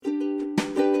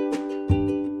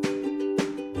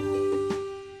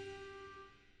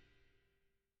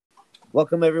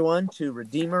Welcome, everyone, to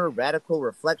Redeemer Radical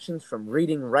Reflections from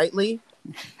Reading Rightly,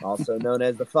 also known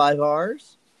as the 5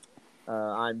 R's.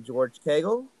 I'm George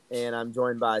Cagle, and I'm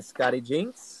joined by Scotty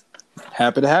Jinks.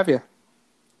 Happy to have you.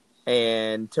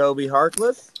 And Toby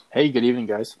Harkless. Hey, good evening,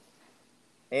 guys.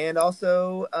 And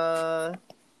also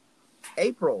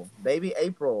April. Baby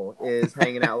April is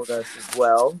hanging out with us as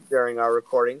well during our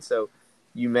recording, so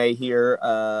you may hear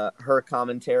her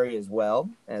commentary as well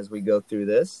as we go through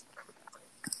this.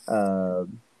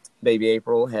 Baby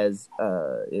April has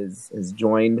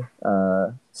joined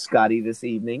Scotty this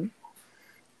evening,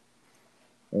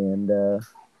 and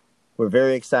we're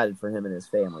very excited for him and his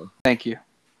family. Thank you.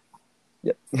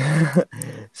 Yep.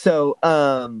 So,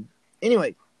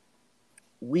 anyway,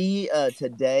 we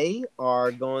today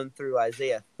are going through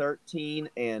Isaiah 13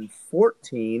 and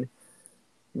 14,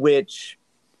 which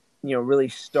really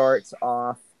starts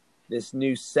off this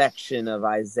new section of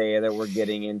Isaiah that we're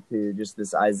getting into, just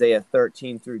this Isaiah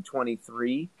 13 through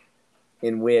 23,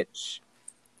 in which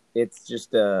it's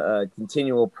just a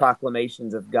continual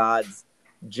proclamations of God's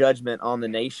judgment on the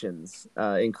nations,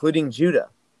 including Judah.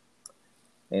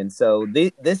 And so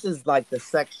this is like the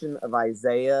section of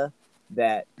Isaiah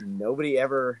that nobody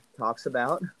ever talks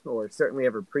about or certainly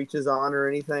ever preaches on or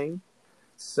anything.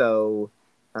 So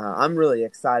I'm really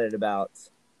excited about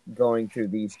going through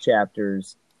these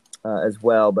chapters as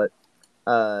well. But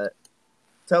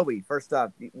Toby, first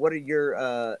off, what are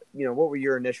your what were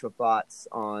your initial thoughts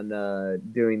on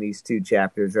doing these two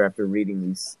chapters, or after reading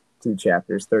these two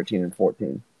chapters, 13 and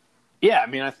 14? Yeah, I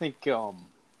mean, I think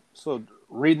so.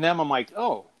 Reading them, I'm like,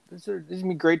 oh, this is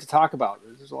gonna be great to talk about.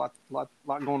 There's a lot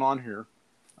going on here.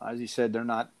 As you said, they're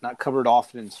not covered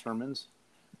often in sermons.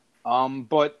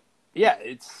 But yeah,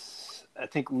 I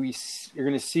think you're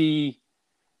going to see,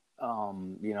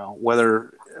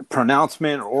 whether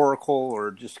pronouncement or oracle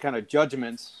or just kind of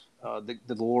judgments,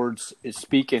 the Lord is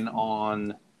speaking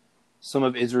on some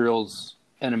of Israel's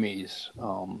enemies,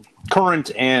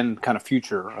 current and kind of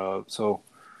future. So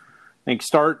I think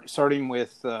starting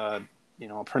with a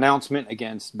pronouncement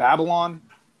against Babylon,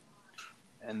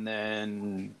 and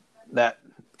then that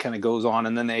kind of goes on,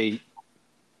 and then they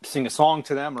sing a song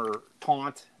to them, or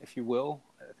taunt, if you will.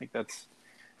 I think that's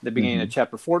the beginning of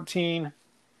chapter 14.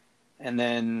 And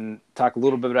then talk a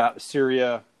little bit about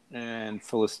Assyria and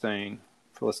Philistine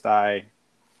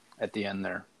at the end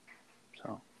there.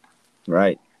 So,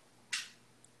 right.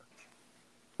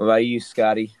 What about you,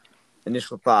 Scotty?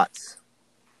 Initial thoughts?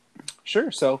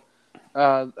 Sure. So,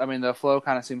 the flow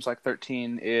kind of seems like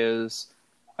 13 is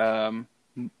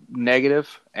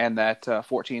negative, and that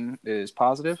 14 is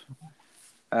positive.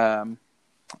 I'm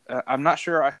not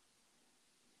sure.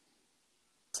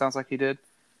 Sounds like he did.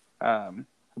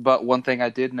 But one thing I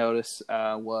did notice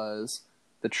was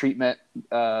the treatment,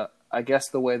 I guess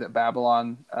the way that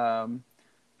Babylon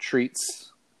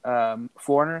treats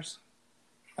foreigners,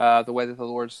 the way that the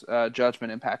Lord's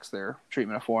judgment impacts their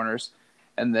treatment of foreigners,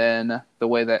 and then the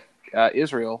way that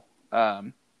Israel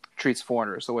treats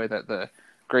foreigners, the way that the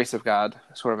grace of God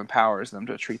sort of empowers them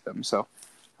to treat them. So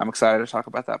I'm excited to talk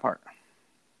about that part.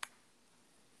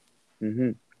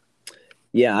 Mm-hmm.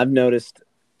 Yeah, I've noticed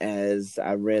as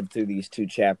I read through these two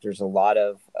chapters, a lot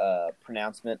of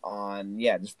pronouncement on,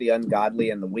 just the ungodly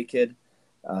and the wicked,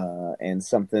 and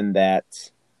something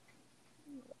that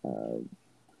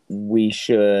we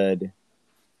should,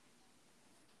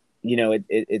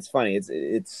 it's funny.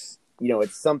 It's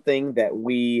something that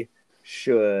we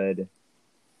should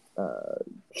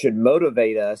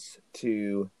motivate us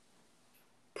to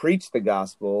preach the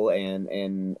gospel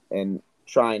and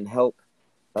try and help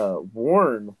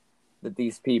warn that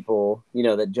these people,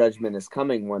 that judgment is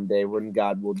coming one day when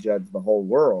God will judge the whole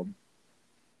world.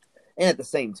 And at the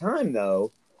same time,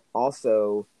 though,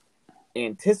 also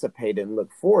anticipate and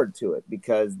look forward to it,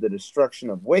 because the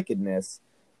destruction of wickedness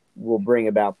will bring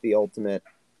about the ultimate,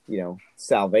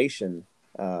 salvation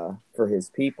for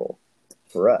his people,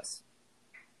 for us.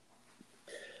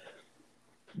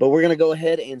 But we're going to go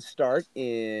ahead and start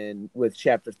with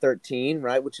chapter 13,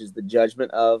 right, which is the judgment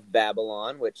of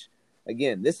Babylon, which,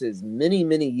 again, this is many,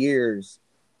 many years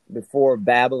before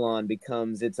Babylon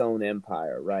becomes its own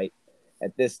empire, right?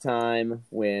 At this time,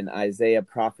 when Isaiah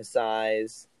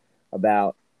prophesies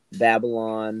about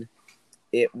Babylon,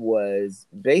 it was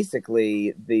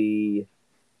basically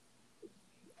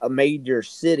a major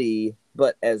city,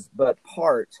 but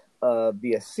part of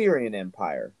the Assyrian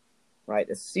Empire, right?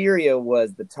 Assyria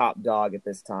was the top dog at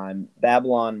this time.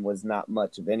 Babylon was not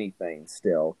much of anything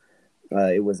still.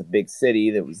 It was a big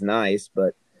city that was nice,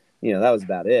 but, that was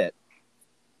about it.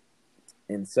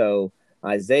 And so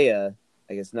Isaiah,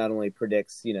 I guess, not only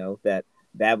predicts, that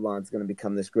Babylon's going to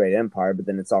become this great empire, but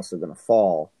then it's also going to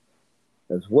fall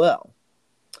as well.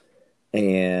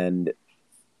 And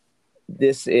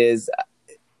this is,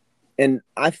 and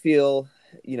I feel,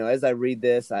 as I read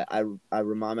this, I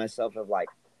remind myself of like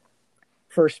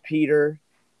 1 Peter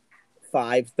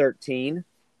 5:13,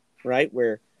 right?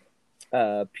 Where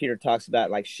Peter talks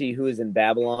about like she who is in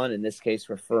Babylon, in this case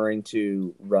referring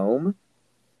to Rome.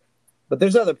 But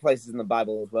there's other places in the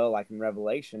Bible as well, like in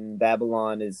Revelation.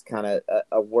 Babylon is kind of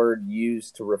a word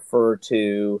used to refer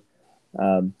to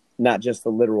not just the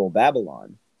literal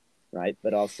Babylon, right?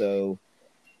 But also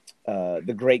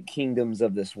the great kingdoms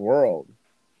of this world.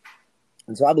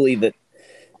 And so I believe that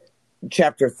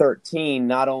chapter 13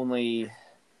 not only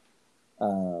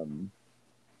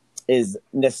is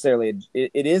necessarily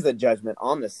it is a judgment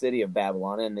on the city of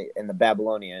Babylon and the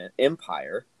Babylonian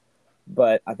Empire,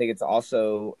 but I think it's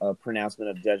also a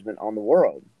pronouncement of judgment on the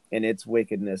world and its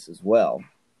wickedness as well.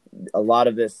 A lot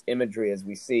of this imagery, as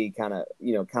we see, kind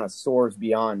of soars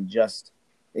beyond just.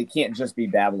 It can't just be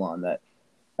Babylon that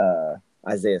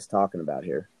Isaiah is talking about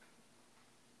here.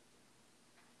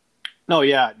 No,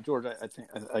 yeah, George, I think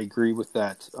I agree with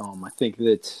that. I think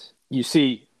that you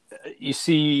see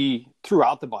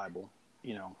throughout the Bible,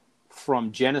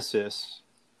 from Genesis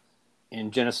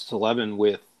in Genesis 11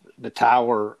 with the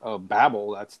Tower of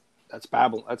Babel. That's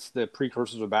Babel. That's the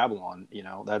precursors of Babylon.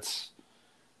 That's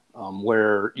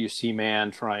where you see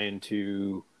man trying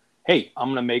to, hey,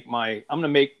 I'm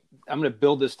gonna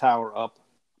build this tower up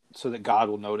so that God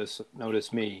will notice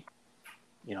me.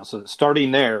 So that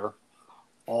starting there,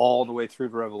 all the way through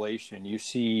to Revelation, you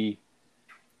see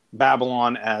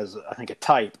Babylon as, I think, a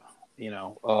type,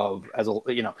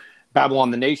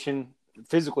 Babylon, the nation,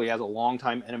 physically as a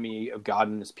longtime enemy of God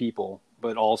and his people,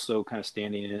 but also kind of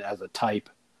standing in as a type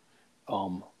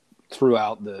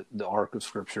throughout the arc of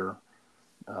Scripture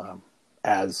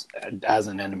as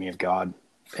an enemy of God.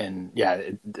 And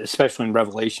especially in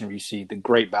Revelation, where you see the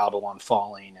great Babylon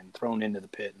falling and thrown into the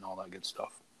pit and all that good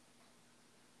stuff.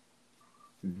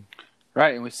 Mm-hmm.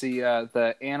 Right, and we see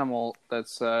the animal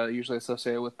that's usually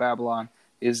associated with Babylon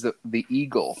is the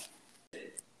eagle.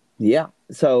 Yeah.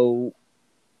 So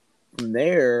from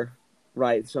there,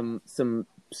 right, some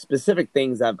specific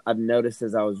things I've noticed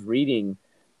as I was reading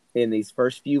in these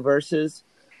first few verses,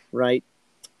 right?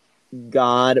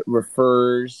 God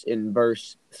refers in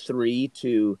verse 3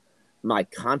 to my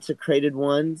consecrated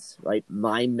ones, right?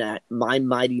 My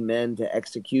mighty men to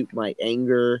execute my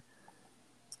anger.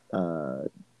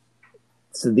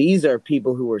 So these are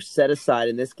people who were set aside.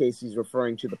 In this case, he's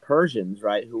referring to the Persians,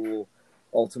 right? Who will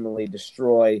ultimately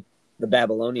destroy the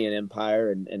Babylonian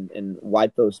Empire and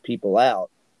wipe those people out.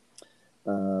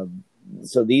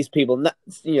 So these people,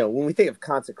 when we think of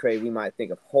consecrated, we might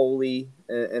think of holy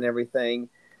and everything.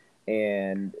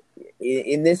 And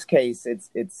in this case,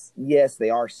 it's yes, they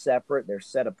are separate, they're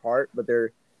set apart, but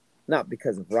they're not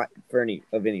because of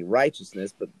any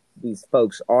righteousness, but these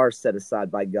folks are set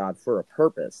aside by God for a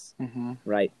purpose, mm-hmm.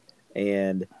 right?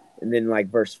 And then like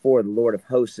verse 4, the Lord of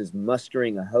hosts is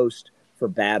mustering a host for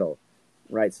battle,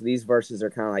 right? So these verses are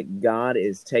kind of like God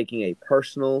is taking a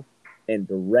personal and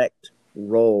direct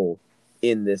role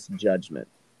in this judgment.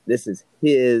 This is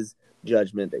his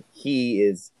judgment that he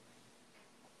is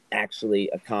actually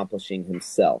accomplishing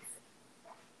himself.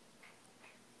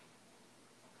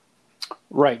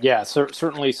 Right. Yeah.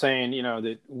 Certainly saying,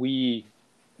 that we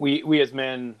as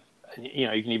men, you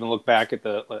can even look back at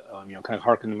the, kind of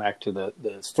harken back to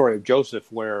the story of Joseph,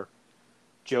 where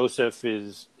Joseph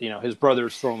is, his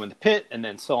brothers throw him in the pit and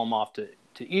then sell him off to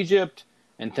Egypt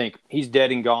and think he's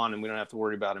dead and gone and we don't have to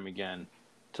worry about him again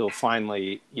till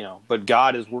finally, but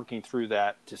God is working through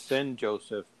that to send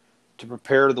Joseph to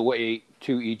prepare the way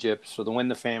to Egypt so that when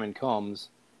the famine comes,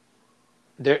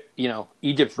 there,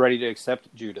 Egypt's ready to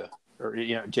accept Judah or,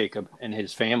 Jacob and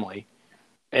his family.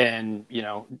 And,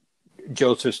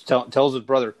 Joseph tells his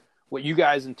brother, what you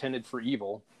guys intended for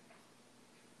evil,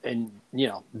 and,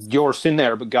 your sin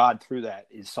there, but God through that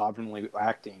is sovereignly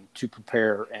acting to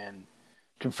prepare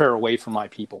a way for my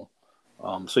people.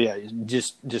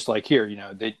 Just like here,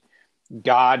 that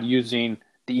God using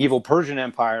the evil Persian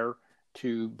Empire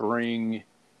to bring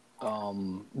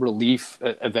relief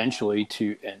eventually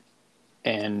to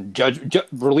and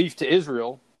relief to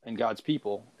Israel and God's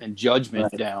people, and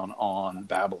judgment down on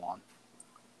Babylon.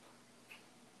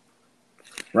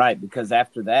 Right, because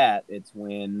after that, it's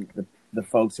when the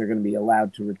folks are going to be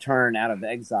allowed to return out of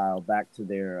exile back to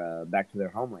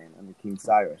their homeland under King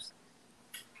Cyrus.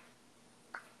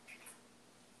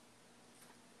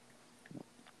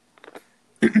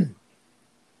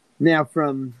 Now,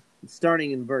 from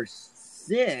starting in verse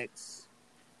 6,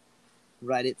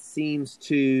 right, it seems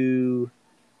to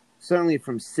certainly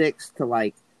from 6 to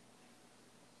like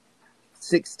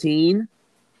 16,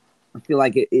 I feel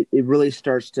like it really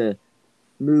starts to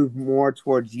move more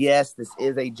towards, yes, this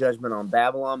is a judgment on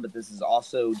Babylon, but this is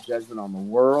also judgment on the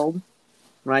world,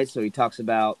 right? So he talks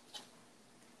about,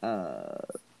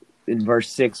 in verse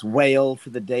 6, wail, for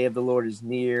the day of the Lord is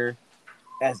near.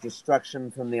 As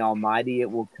destruction from the Almighty,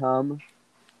 it will come.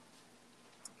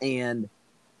 And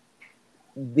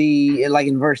like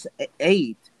in verse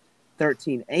 8,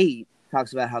 13:8,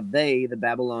 talks about how they, the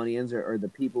Babylonians, or the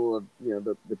people of,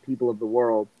 the people of the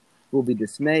world, will be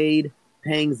dismayed.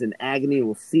 Pangs and agony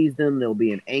will seize them. They'll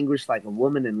be in anguish like a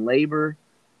woman in labor.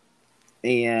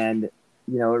 And, it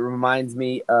reminds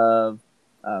me of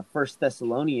 1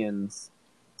 Thessalonians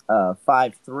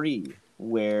 5:3,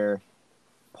 where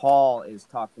Paul is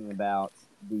talking about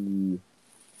the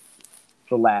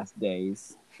last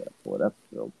days. So I pull it up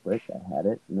real quick. I had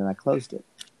it, and then I closed it.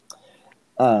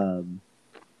 1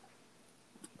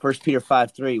 Peter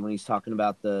 5:3, when he's talking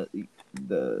about the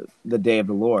day of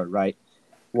the Lord, right?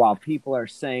 While people are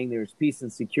saying there's peace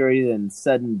and security, then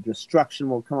sudden destruction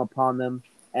will come upon them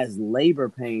as labor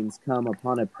pains come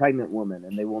upon a pregnant woman,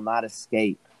 and they will not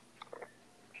escape.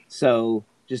 So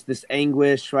just this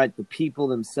anguish, right? The people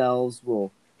themselves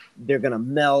they're going to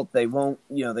melt. They won't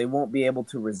be able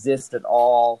to resist at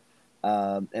all.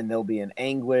 And they'll be in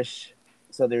anguish.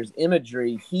 So there's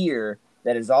imagery here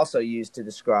that is also used to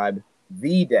describe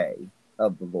the day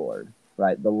of the Lord,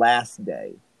 right? The last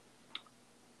day.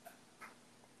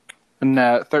 And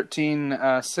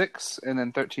 13:6 and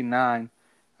then 13:9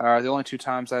 are the only two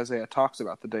times Isaiah talks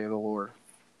about the day of the Lord.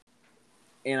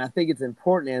 And I think it's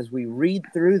important as we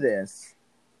read through this,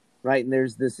 right? And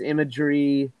there's this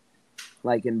imagery,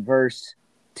 like in verse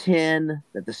 10,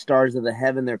 that the stars of the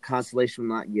heaven, their constellation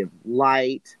will not give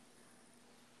light,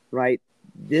 right?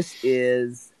 This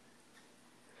is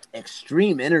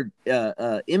extreme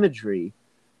imagery,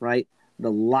 right?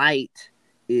 The light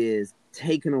is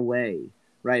taken away,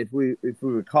 right? If we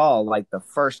recall, like the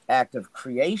first act of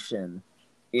creation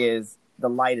is the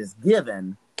light is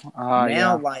given.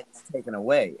 Now light is taken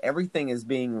away. Everything is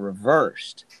being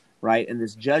reversed, right? And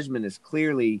this judgment is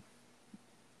clearly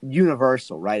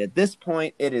universal, right? At this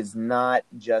point, it is not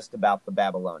just about the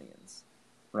Babylonians,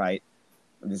 right?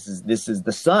 This is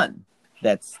the sun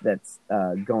that's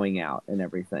going out and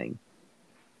everything.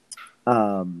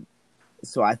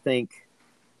 So I think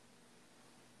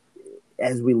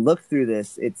as we look through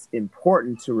this, it's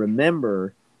important to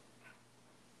remember,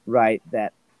 right,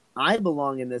 that I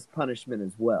belong in this punishment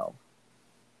as well,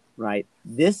 right?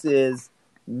 This is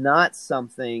not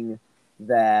something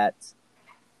that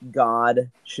God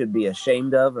should be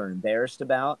ashamed of or embarrassed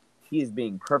about. He is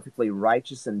being perfectly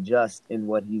righteous and just in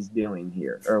what he's doing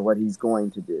here, or what he's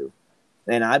going to do.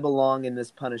 And I belong in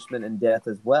this punishment and death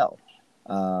as well,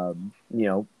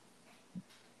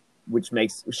 which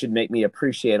should make me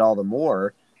appreciate all the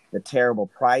more the terrible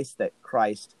price that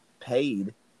Christ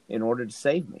paid in order to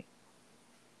save me.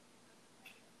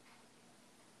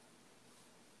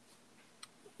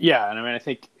 Yeah, and I mean, I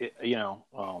think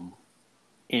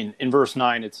in verse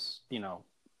 9, it's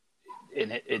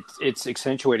it's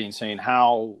accentuating, saying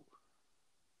how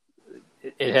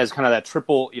it has kind of that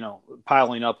triple,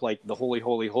 piling up, like the holy,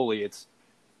 holy, holy. It's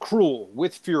cruel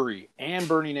with fury and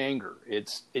burning anger.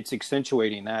 It's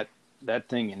accentuating that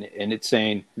thing, and it's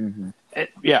saying,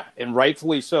 and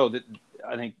rightfully so. That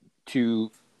I think to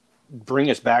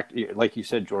bring us back, like you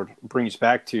said, George, bring us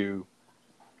back to.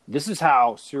 This is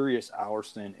how serious our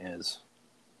sin is.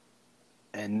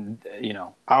 And,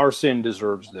 our sin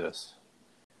deserves this.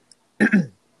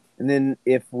 And then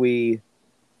if we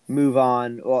move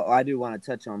on, well, I do want to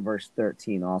touch on verse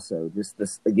 13 also. Just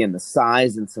this, again, the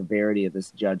size and severity of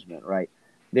this judgment, right?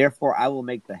 Therefore, I will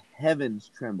make the heavens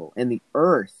tremble, and the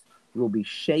earth will be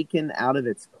shaken out of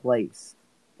its place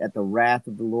at the wrath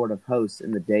of the Lord of hosts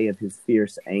in the day of his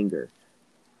fierce anger.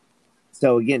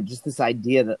 So again, just this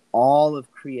idea that all of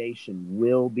creation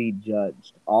will be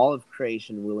judged. All of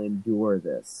creation will endure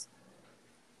this.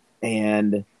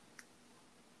 And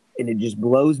it just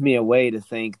blows me away to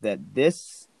think that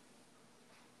this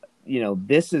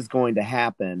is going to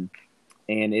happen.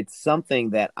 And it's something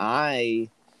that I,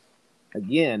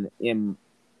 again, am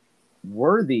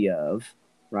worthy of,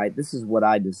 right? This is what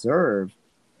I deserve.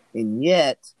 And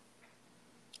yet,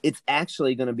 it's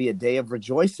actually going to be a day of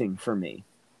rejoicing for me.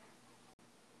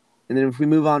 And then if we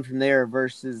move on from there,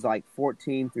 verses like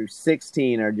 14 through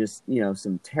 16 are just,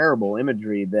 some terrible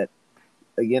imagery that,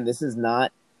 again, this is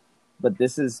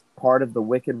part of the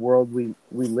wicked world we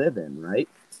live in, right?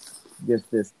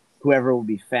 Just this Whoever will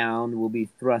be found will be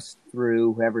thrust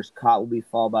through. Whoever's caught will be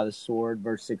fall by the sword.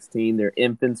 Verse 16, their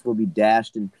infants will be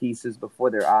dashed in pieces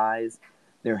before their eyes.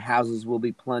 Their houses will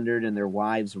be plundered and their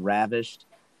wives ravished.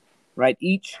 Right?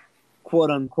 Each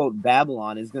quote-unquote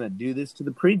Babylon is going to do this to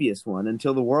the previous one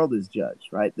until the world is judged,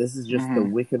 right? This is just the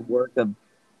wicked work of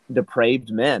depraved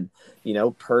men.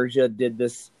 Persia did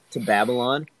this to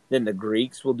Babylon. Then the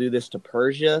Greeks will do this to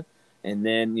Persia. And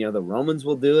then, the Romans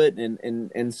will do it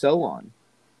and so on.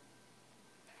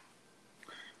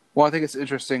 Well, I think it's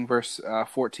interesting. Verse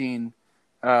 14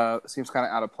 seems kind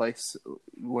of out of place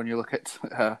when you look at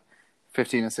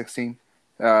 15 and 16.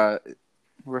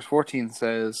 Verse 14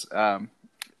 says,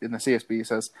 in the CSB, it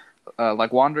says,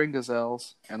 like wandering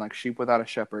gazelles and like sheep without a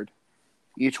shepherd,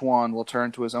 each one will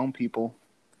turn to his own people.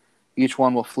 Each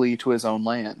one will flee to his own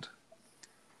land.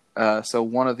 So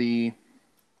one of the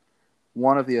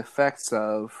effects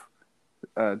of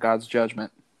God's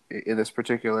judgment in this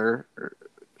particular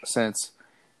sense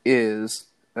is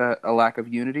a lack of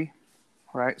unity,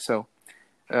 right? So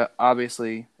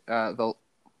obviously the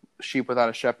sheep without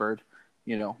a shepherd,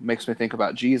 makes me think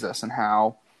about Jesus and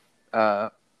how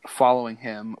following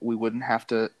him, we wouldn't have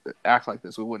to act like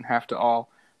this. We wouldn't have to all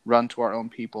run to our own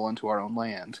people and to our own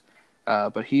land.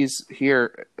 But he's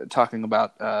here talking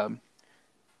about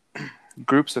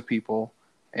groups of people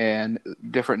and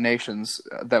different nations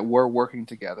that were working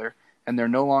together, and they're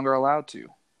no longer allowed to.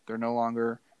 They're no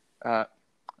longer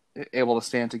able to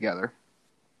stand together.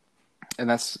 And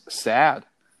that's sad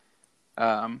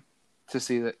to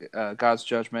see that God's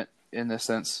judgment in this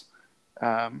sense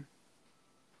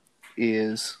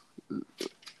is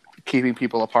keeping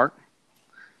people apart.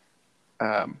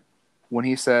 When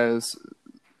he says,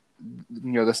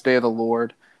 this day of the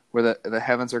Lord, where the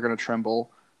heavens are going to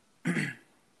tremble,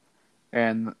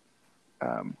 and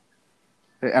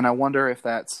I wonder if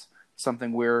that's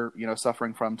something we're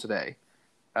suffering from today.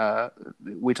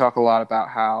 We talk a lot about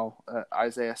how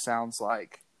Isaiah sounds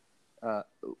like a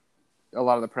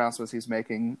lot of the pronouncements he's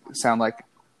making sound like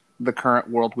the current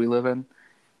world we live in,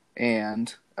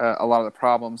 and a lot of the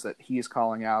problems that he's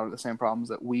calling out are the same problems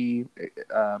that we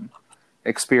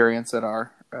experience that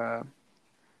are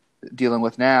dealing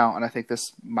with now. And I think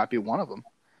this might be one of them.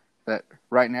 That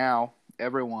right now,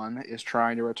 everyone is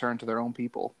trying to return to their own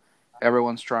people.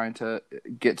 Everyone's trying to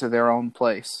get to their own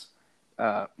place.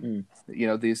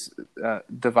 These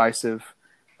divisive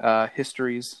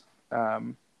histories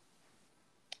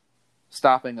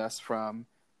stopping us from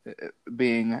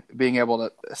being able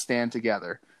to stand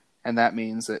together. And that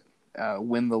means that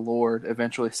when the Lord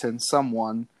eventually sends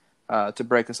someone to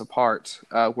break us apart,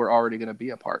 we're already going to be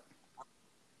apart.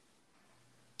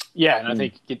 Yeah, and I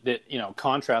think that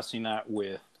contrasting that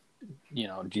with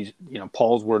Jesus,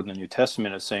 Paul's word in the New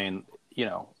Testament is saying,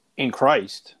 in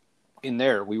Christ, in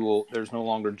there there's no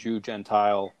longer Jew,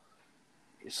 Gentile,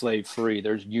 slave, free.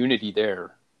 There's unity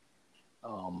there.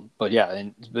 But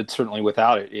certainly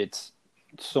without it, it's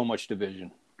so much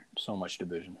division.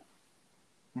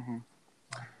 Mm-hmm.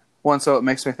 Well, and so it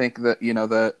makes me think that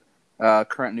the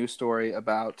current news story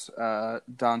about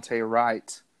Dante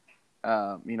Wright,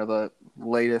 the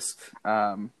latest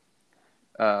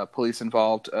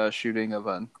police-involved shooting of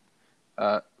an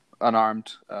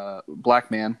unarmed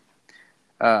black man,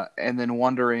 and then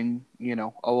wondering,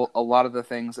 a lot of the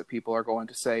things that people are going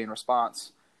to say in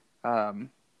response, and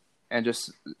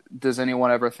just does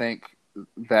anyone ever think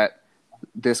that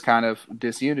this kind of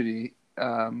disunity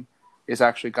is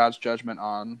actually God's judgment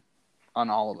on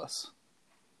all of us?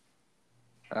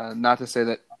 Not to say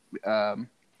that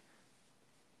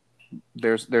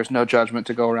there's no judgment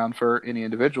to go around for any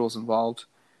individuals involved,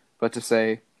 but to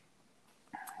say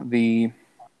the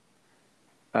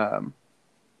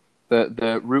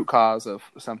root cause of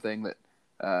something that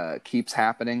keeps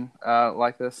happening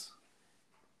like this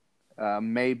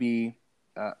may be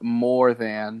more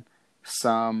than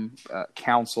some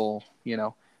council,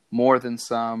 more than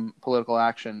some political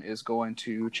action is going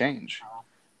to change.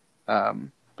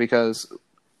 Because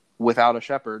without a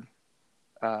shepherd,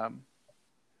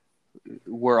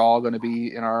 we're all going to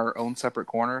be in our own separate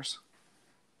corners.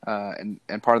 And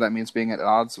part of that means being at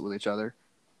odds with each other.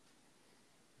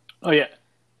 Oh, yeah.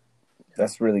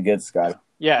 That's really good, Scott.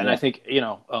 Yeah, and I think,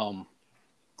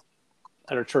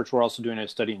 at our church, we're also doing a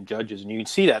study in Judges, and you can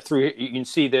see that you can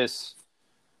see this,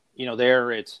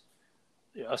 there it's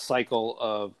a cycle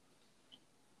of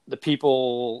the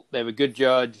people, they have a good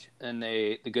judge, and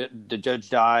the judge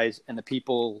dies, and the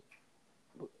people,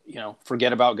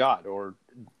 forget about God or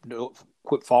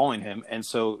quit following him. And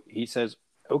so he says,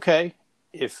 okay,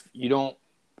 if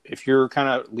you're kind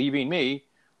of leaving me,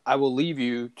 I will leave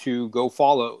you to go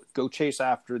chase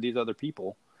after these other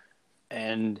people.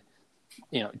 And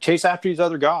chase after these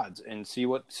other gods and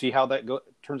see how that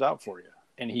turns out for you.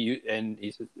 And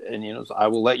he said, I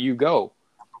will let you go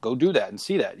do that and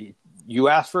see that. You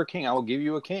ask for a king, I will give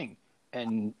you a king,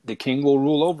 and the king will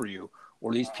rule over you,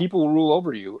 or these people will rule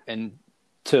over you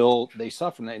until they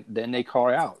suffer. And then they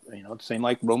cry out, the same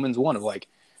like Romans 1 of like,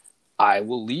 I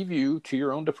will leave you to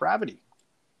your own depravity,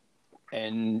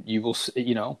 and you will,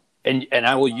 and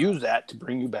I will use that to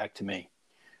bring you back to me.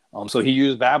 So he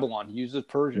used Babylon, he uses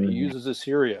Persia, he uses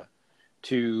Assyria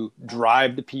to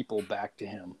drive the people back to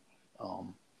him.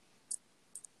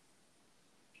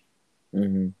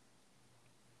 That's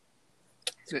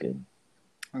good.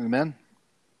 Amen.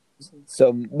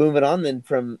 So moving on then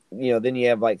from, then you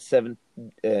have like chapter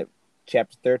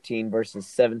 13, verses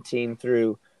 17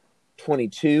 through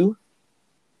 22.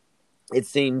 It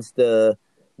seems the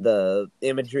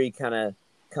imagery kind of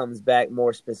comes back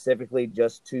more specifically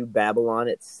just to Babylon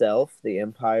itself, the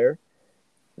empire,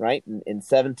 right? In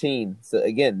 17. So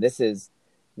again, this is,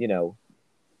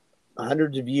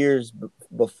 hundreds of years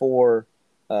before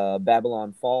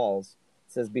Babylon falls.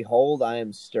 It says, behold, I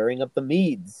am stirring up the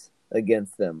Medes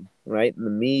against them, right? And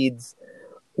the Medes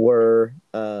were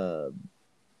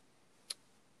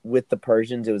with the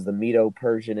Persians. It was the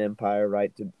Medo-Persian Empire,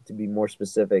 right? To be more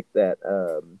specific, that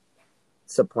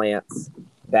supplants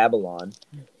Babylon.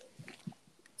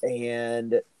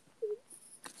 And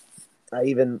I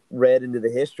even read into the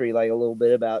history like a little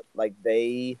bit about like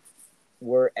they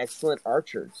were excellent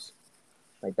archers.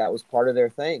 Like that was part of their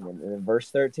thing. And in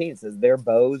verse 13 it says, their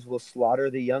bows will slaughter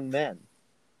the young men.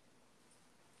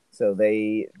 So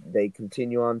they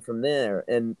continue on from there.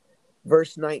 And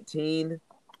verse 19,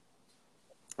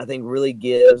 I think, really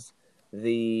gives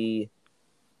the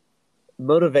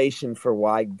motivation for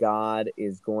why God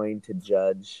is going to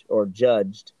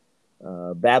judged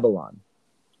Babylon.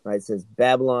 Right? It says,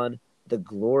 Babylon, the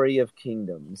glory of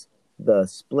kingdoms, the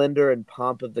splendor and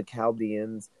pomp of the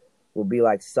Chaldeans will be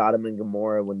like Sodom and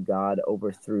Gomorrah when God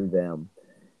overthrew them.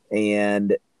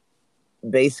 And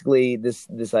basically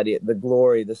this idea, the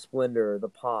glory, the splendor, the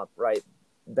pomp, right?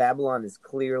 Babylon is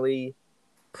clearly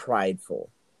prideful,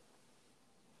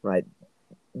 right?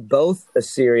 Both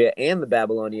Assyria and the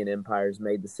Babylonian empires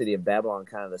made the city of Babylon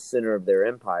kind of the center of their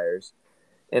empires.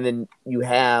 And then you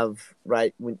have,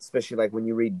 right, especially like when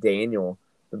you read Daniel,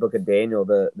 the book of Daniel,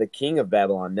 the king of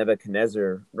Babylon,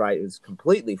 Nebuchadnezzar, right, is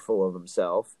completely full of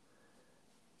himself,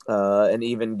 and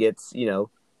even gets,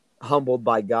 humbled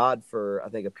by God for, I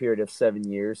think, a period of 7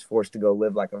 years, forced to go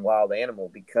live like a wild animal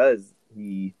because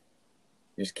he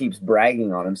just keeps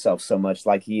bragging on himself so much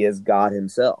like he is God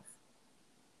himself.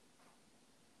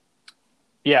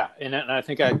 Yeah, and I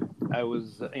think I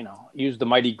was, used the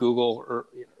mighty Google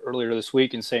earlier this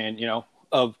week and saying,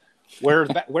 of where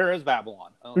is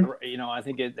Babylon? I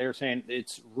think they're saying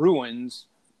it's ruins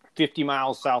 50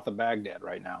 miles south of Baghdad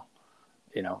right now.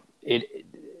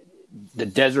 The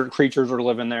desert creatures are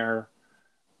living there.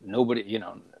 Nobody,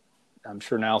 I'm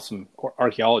sure now some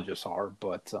archaeologists are,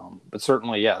 but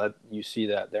certainly, yeah, you see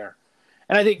that there.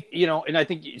 And I think,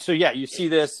 so yeah, you see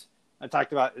this. I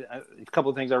talked about a couple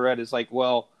of things I read is like,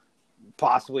 well,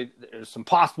 possibly there's some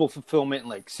possible fulfillment in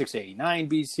like 689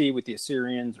 BC with the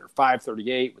Assyrians, or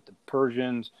 538 with the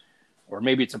Persians, or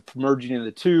maybe it's a merging of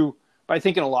the two. But I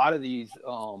think in a lot of these,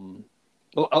 I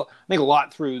think a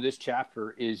lot through this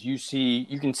chapter is you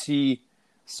can see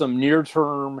some near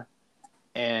term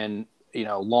and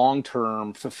long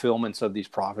term fulfillments of these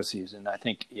prophecies. And I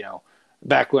think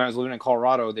back when I was living in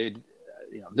Colorado,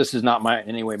 this is not my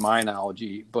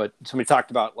analogy, but somebody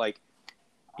talked about like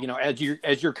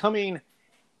as you're coming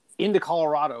into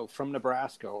Colorado from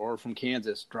Nebraska or from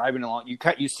Kansas, driving along,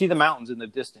 you see the mountains in the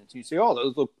distance. You say, oh,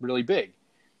 those look really big,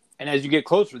 and as you get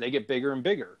closer, they get bigger and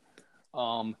bigger.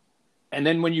 And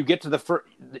then when you get to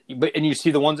and you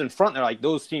see the ones in front, they're like,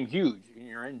 those seem huge. And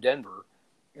you're in Denver,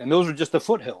 and those are just the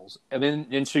foothills.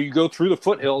 And so you go through the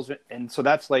foothills, and so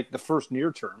that's like the first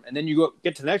near term. And then you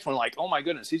get to the next one, like, oh my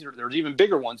goodness, there's even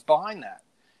bigger ones behind that,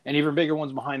 and even bigger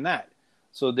ones behind that.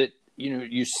 So that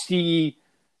you see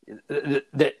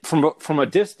that from a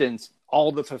distance,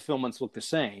 all the fulfillments look the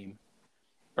same,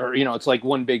 or it's like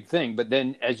one big thing. But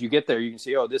then as you get there, you can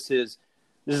see, oh, this is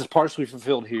partially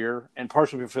fulfilled here and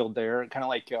partially fulfilled there. Kind of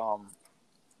like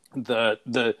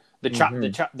the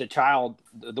child,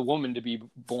 the woman to be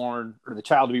born, or the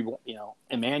child to be,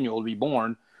 Emmanuel to be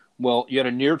born. Well, you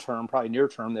had probably near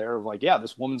term there of like, yeah,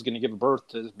 this woman's going to give birth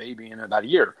to this baby in about a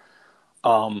year.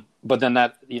 But then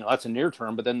that's a near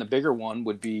term. But then the bigger one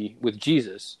would be with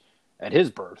Jesus at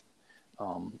his birth.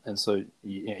 And so,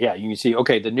 yeah, you can see,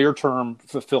 okay, the near term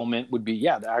fulfillment would be,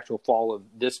 the actual fall of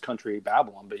this country,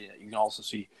 Babylon. But you can also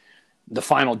see the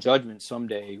final judgment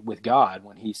someday with God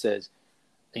when He says,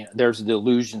 there's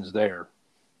delusions there.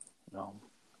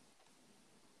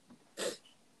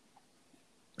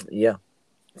 Yeah,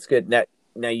 it's good.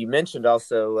 Now you mentioned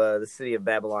also the city of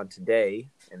Babylon today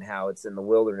and how it's in the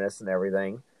wilderness and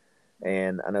everything.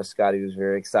 And I know Scotty was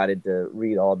very excited to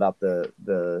read all about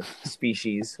the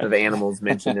species of animals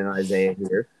mentioned in Isaiah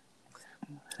here.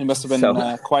 He must have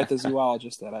been quite the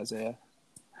zoologist, that Isaiah.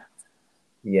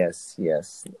 Yes.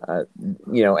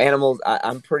 Animals,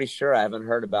 I'm pretty sure I haven't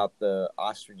heard about the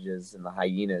ostriches and the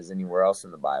hyenas anywhere else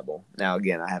in the Bible. Now,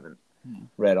 again, I haven't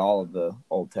read all of the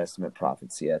Old Testament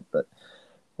prophets yet, but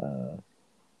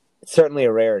it's certainly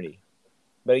a rarity.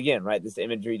 But again, right, this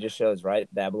imagery just shows, right,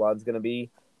 Babylon's going to be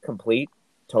complete,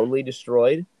 totally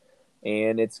destroyed,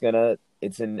 and it's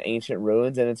in ancient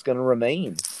ruins, and it's going to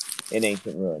remain in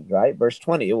ancient ruins, right? Verse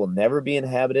 20, it will never be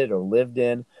inhabited or lived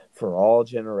in for all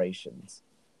generations.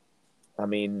 I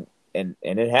mean, and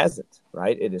it hasn't,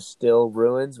 right? It is still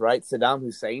ruins, right? Saddam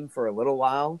Hussein, for a little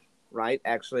while, right,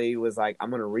 actually was like, I'm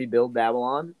going to rebuild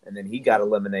Babylon, and then he got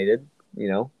eliminated,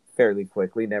 fairly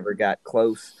quickly, never got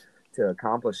close to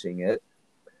accomplishing it.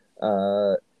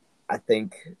 I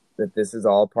think that this is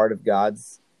all part of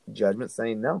God's judgment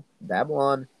saying, no,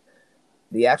 Babylon,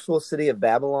 the actual city of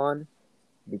Babylon,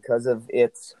 because of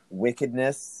its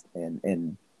wickedness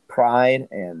and pride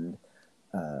and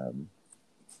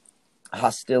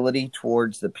hostility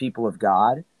towards the people of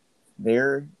God,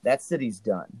 that city's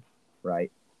done,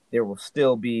 right? There will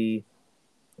still be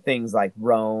things like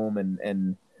Rome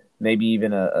and maybe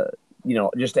even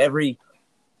just every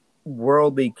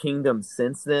worldly kingdom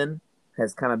since then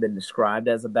has kind of been described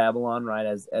as a Babylon, right?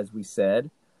 As we said,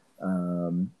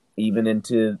 even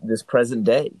into this present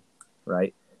day,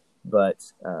 right?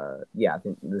 But I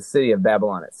think the city of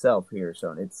Babylon itself here,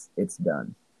 so it's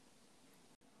done.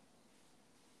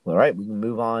 All right, we can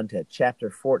move on to chapter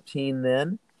 14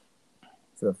 then.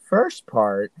 So the first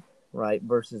part, right,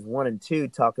 verses 1 and 2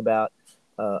 talk about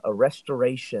a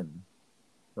restoration,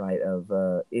 right,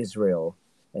 of Israel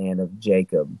and of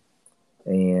Jacob.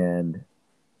 And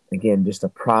again, just a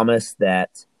promise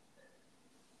that,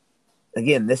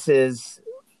 again, this is,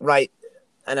 right,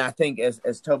 and I think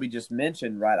as Toby just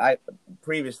mentioned, right,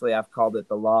 I've called it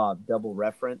the law of double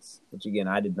reference, which again,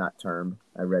 I did not term.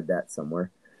 I read that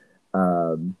somewhere.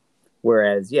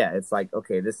 Whereas, it's like,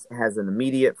 okay, this has an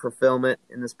immediate fulfillment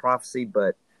in this prophecy,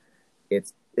 but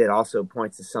it also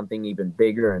points to something even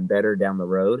bigger and better down the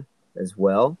road as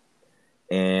well.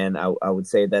 And I would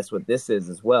say that's what this is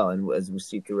as well. And as we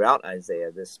see throughout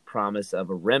Isaiah, this promise of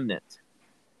a remnant,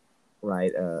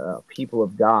 right? A people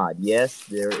of God. Yes,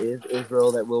 there is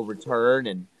Israel that will return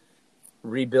and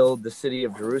rebuild the city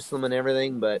of Jerusalem and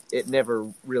everything, but it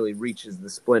never really reaches the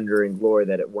splendor and glory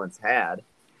that it once had.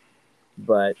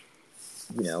 But,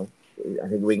 I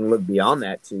think we can look beyond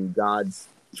that to God's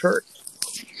church.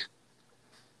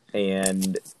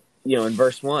 And, in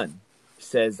verse 1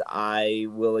 says, I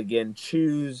will again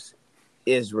choose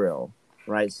Israel,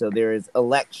 right? So there is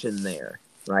election there,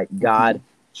 right? God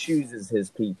chooses his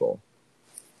people,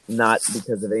 not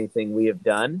because of anything we have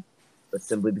done, but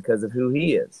simply because of who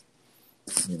he is,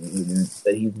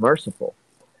 that he's merciful.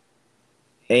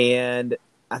 And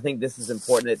I think this is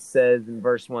important. It says in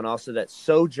verse 1 also that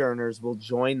sojourners will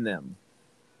join them,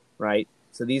 right?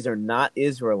 So these are not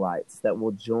Israelites that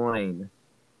will join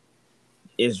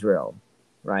Israel,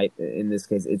 right? In this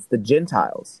case, it's the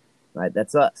Gentiles, right?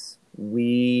 That's us.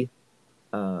 We,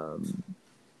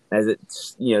 as it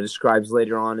describes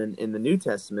later on in the New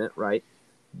Testament, right?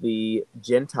 The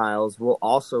Gentiles will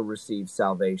also receive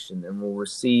salvation and will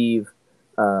receive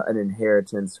an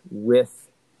inheritance with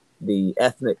the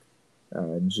ethnic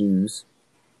Jews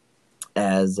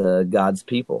as God's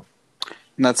people.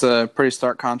 And that's a pretty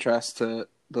stark contrast to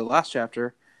the last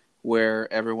chapter,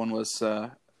 where everyone was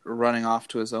running off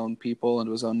to his own people and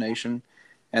to his own nation.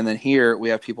 And then here we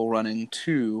have people running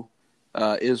to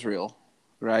Israel,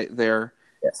 right? They're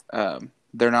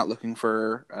not looking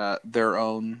for their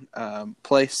own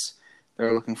place.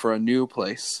 They're looking for a new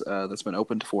place that's been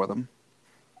opened for them.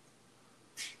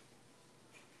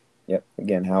 Yep.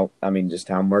 Again, just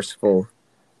how merciful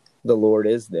the Lord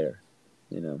is there,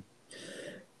 and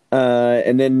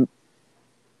then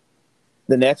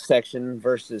the next section,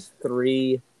 verses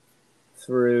 3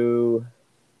 through,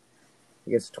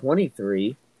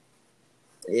 23,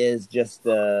 is just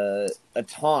a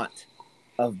taunt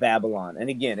of Babylon. And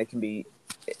again, it can be,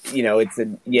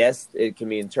 it can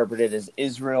be interpreted as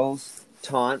Israel's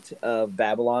taunt of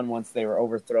Babylon once they were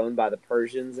overthrown by the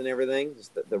Persians and everything,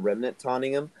 just the remnant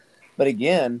taunting them. But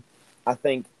again, I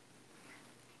think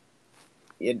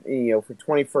for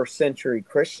 21st century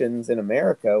Christians in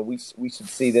America, we should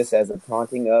see this as a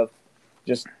taunting of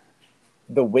just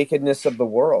the wickedness of the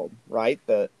world, right?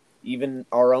 Even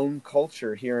our own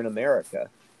culture here in America,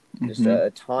 just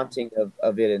a taunting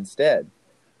of it instead.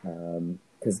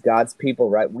 Because God's people,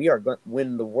 right?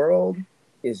 When the world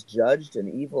is judged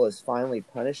and evil is finally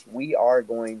punished, we are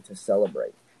going to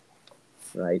celebrate,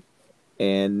 right?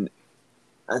 And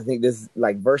I think this is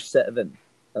like verse 7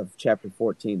 of chapter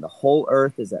 14. The whole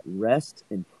earth is at rest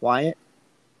and quiet,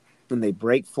 and they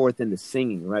break forth into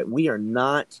singing, right? We are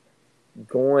not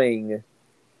going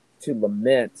to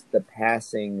lament the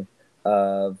passing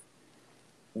of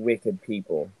wicked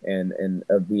people and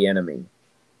of the enemy,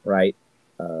 right?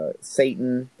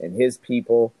 Satan and his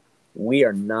people, we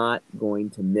are not going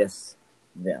to miss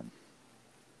them,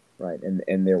 right?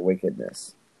 And their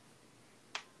wickedness.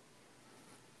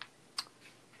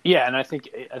 Yeah, and I think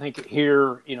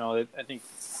here, I think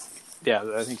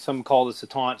some call this a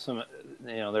taunt. Some,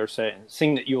 they're saying,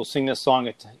 "Sing that you will sing this song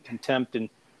at contempt." And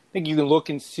I think you can look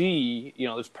and see,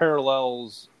 there's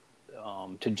parallels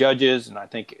to Judges, and I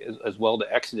think as well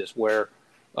to Exodus, where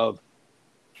of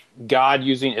God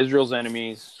using Israel's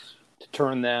enemies to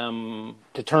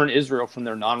turn Israel from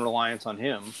their non-reliance on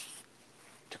Him,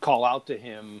 to call out to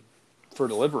Him for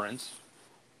deliverance.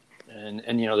 And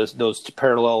there's those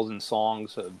parallels in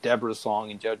songs of Deborah's song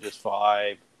in Judges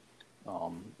 5,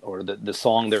 or the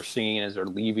song they're singing as they're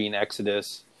leaving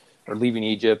Exodus or leaving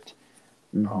Egypt,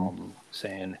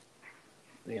 saying,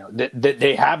 that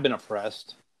they have been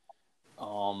oppressed,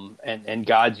 and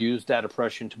God's used that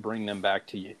oppression to bring them back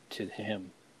to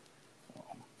Him.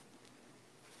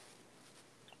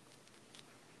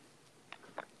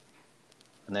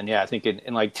 And then, I think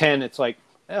in like 10, it's like,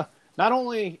 not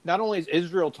only is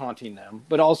Israel taunting them,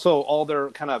 but also all their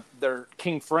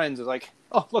king friends is like,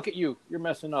 oh, look at you, you're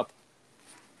messing up.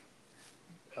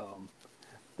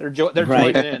 They're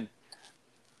joining in.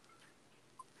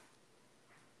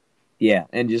 Yeah,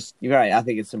 and you're right. I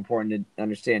think it's important to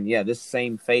understand. Yeah, this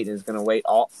same fate is going to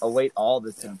await all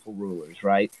the sinful rulers.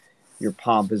 Right, your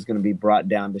pomp is going to be brought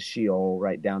down to Sheol,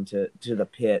 right down to the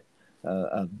pit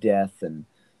of death, and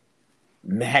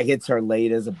maggots are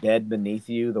laid as a bed beneath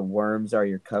you. The worms are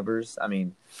your covers. I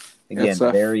mean, again,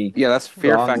 that's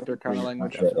fear factor kind of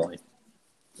language. Definitely.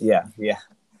 Yeah.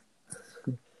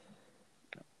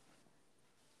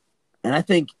 And I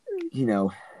think,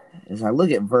 as I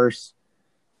look at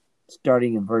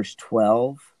starting in verse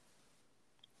 12,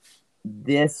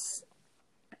 this,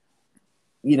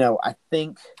 I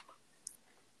think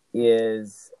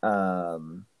is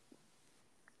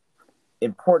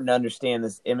important to understand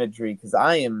this imagery, because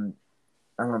I don't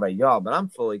know about y'all, but I'm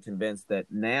fully convinced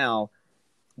that now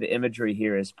the imagery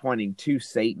here is pointing to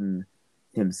Satan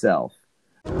himself.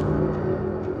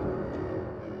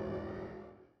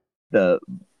 The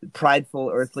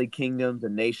prideful earthly kingdoms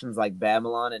and nations like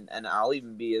Babylon, and I'll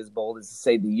even be as bold as to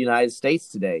say the United States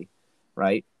today,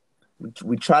 right?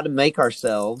 We try to make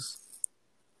ourselves,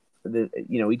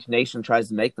 each nation tries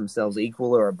to make themselves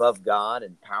equal or above God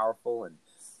and powerful and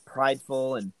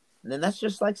prideful, and then that's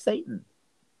just like Satan,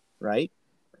 right?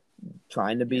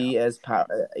 Trying to be as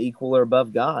equal or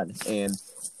above God, and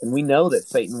we know that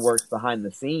Satan works behind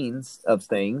the scenes of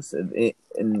things,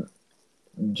 and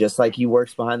just like he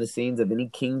works behind the scenes of any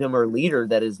kingdom or leader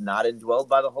that is not indwelled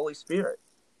by the Holy Spirit.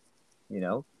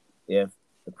 If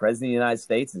the President of the United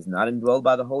States is not indwelled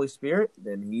by the Holy Spirit,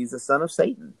 then he's a son of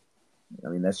Satan. I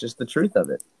mean, that's just the truth of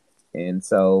it. And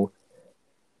so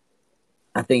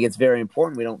I think it's very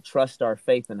important we don't trust our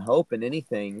faith and hope in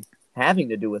anything having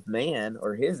to do with man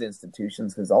or his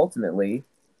institutions, because ultimately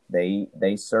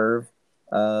they serve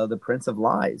the Prince of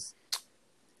Lies.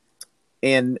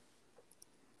 And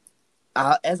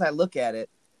as I look at it,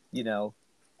 if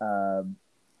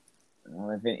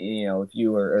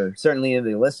you or certainly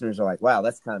the listeners are like, wow,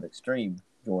 that's kind of extreme,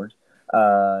 George.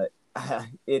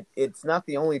 It's not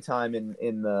the only time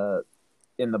in the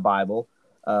Bible.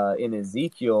 In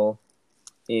Ezekiel,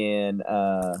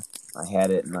 I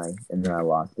had it and then I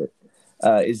lost it.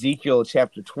 Ezekiel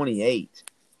chapter 28.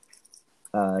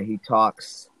 He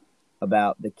talks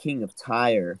about the king of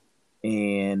Tyre,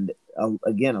 and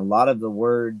again, a lot of the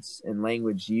words and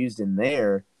language used in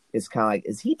there is kind of like,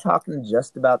 is he talking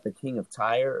just about the king of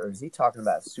Tyre, or is he talking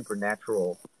about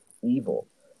supernatural evil?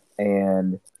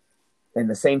 And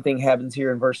the same thing happens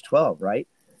here in verse 12, right?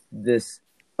 This,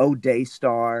 O day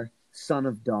star, son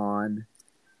of dawn,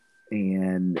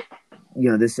 and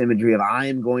this imagery of, I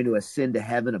am going to ascend to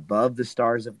heaven above the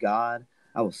stars of God.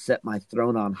 I will set my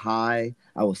throne on high.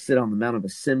 I will sit on the Mount of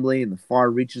Assembly in the far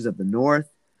reaches of the north.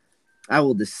 I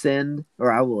will descend,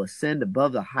 or I will ascend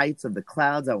above the heights of the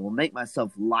clouds. I will make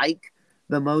myself like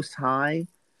the Most High.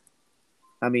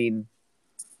 I mean,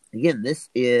 again, this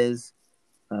was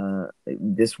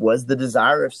the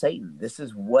desire of Satan. This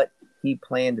is what he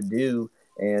planned to do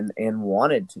and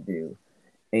wanted to do.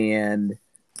 And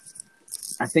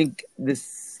I think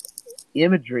this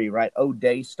imagery, right? O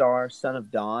day star, son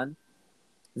of dawn.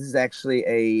 This is actually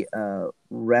a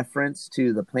reference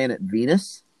to the planet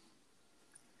Venus,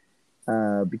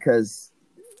 because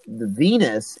the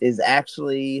Venus is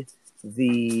actually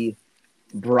the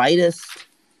brightest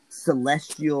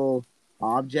celestial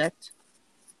object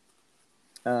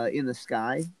in the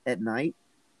sky at night,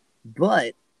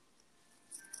 but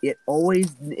it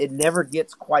never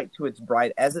gets quite to its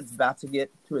bright. As it's about to get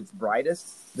to its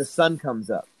brightest, the sun comes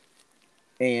up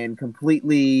and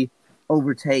completely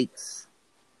overtakes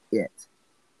it.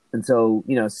 And so,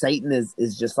 Satan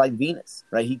is just like Venus,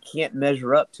 right? He can't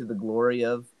measure up to the glory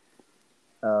of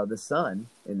the sun,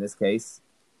 in this case,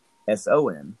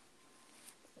 S-O-N.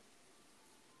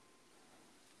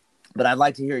 But I'd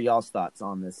like to hear y'all's thoughts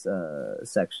on this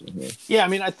section here. Yeah, I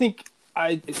mean, I think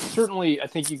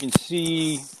you can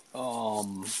see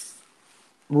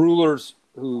rulers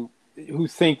who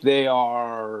think they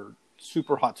are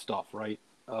super hot stuff, right?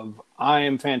 Of I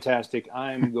am fantastic,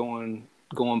 I'm going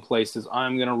places,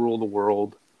 I'm going to rule the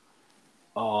world.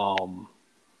 And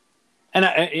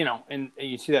and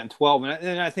you see that in 12,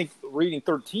 and I think reading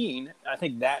 13, I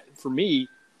think that for me,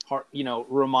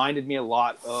 reminded me a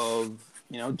lot of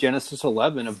Genesis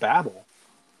 11 of Babel,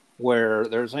 where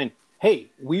they're saying, "Hey,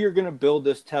 we are going to build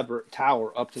this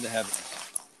tower up to the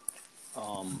heavens.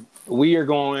 We're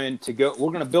going to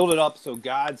build it up so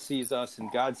God sees us and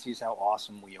God sees how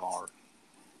awesome we are.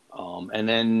 And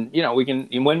then we can,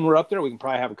 and when we're up there, we can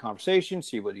probably have a conversation,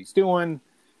 see what he's doing.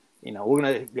 We're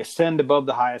going to ascend above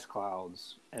the highest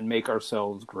clouds and make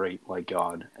ourselves great like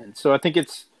God." And so I think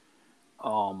it's,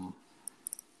 I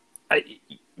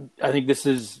think this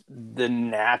is the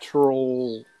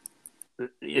natural.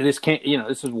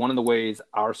 This is one of the ways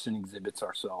our sin exhibits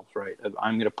ourselves, right?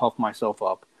 I'm going to puff myself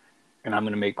up, and I'm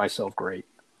going to make myself great.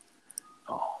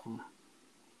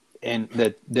 And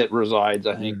that resides,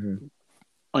 I think,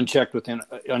 unchecked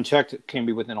can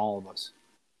be within all of us.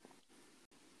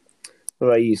 What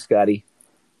about you, Scotty?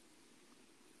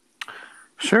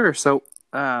 Sure. So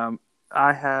I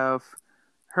have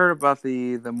heard about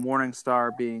the Morning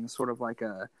Star being sort of like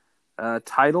a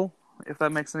title, if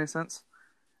that makes any sense.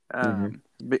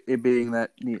 It being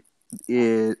that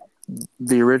the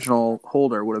original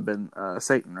holder would have been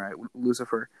Satan, right?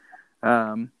 Lucifer,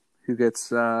 who gets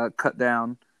cut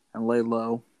down and laid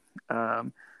low.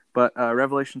 But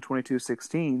Revelation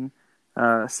 22:16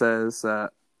 says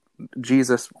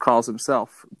Jesus calls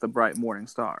himself the bright morning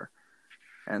star,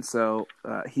 and so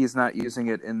he's not using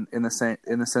it in the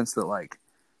sense that like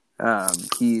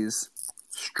he's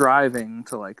striving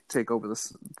to like take over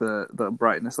the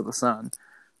brightness of the sun,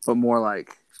 but more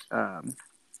like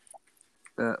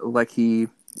he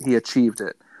achieved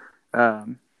it,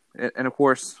 and of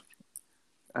course,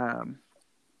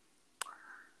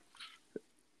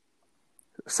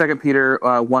 2 Peter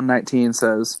 1:19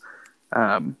 says,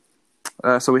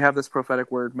 so we have this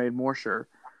prophetic word made more sure,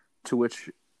 to which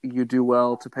you do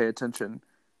well to pay attention,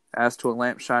 as to a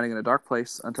lamp shining in a dark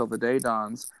place until the day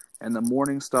dawns and the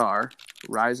morning star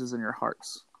rises in your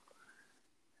hearts.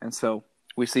 And so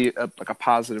we see a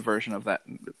positive version of that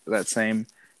same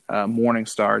morning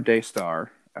star, day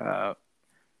star,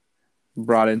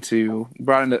 brought into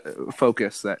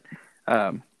focus. That,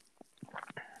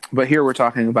 but here we're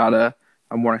talking about a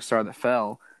morning star that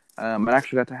fell. I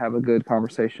actually got to have a good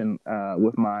conversation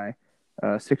with my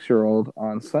 6-year-old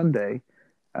on Sunday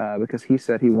because he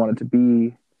said he wanted to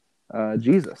be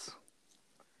Jesus,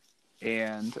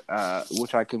 and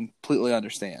which I completely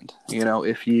understand.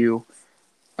 If you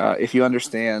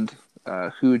understand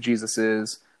who Jesus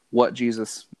is, what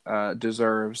Jesus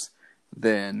deserves,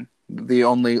 then the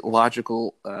only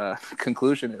logical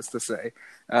conclusion is to say,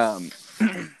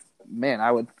 man,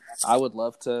 I would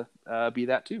love to be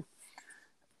that too.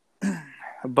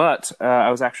 But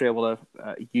I was actually able to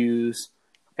use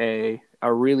a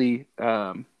really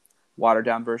watered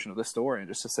down version of the story, and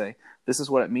just to say, this is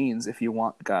what it means if you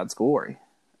want God's glory.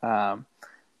 But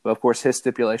of course, his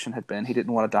stipulation had been he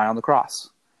didn't want to die on the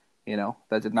cross.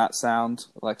 That did not sound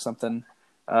like something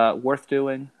worth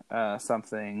doing,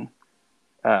 something.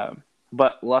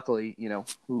 But luckily,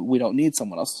 we don't need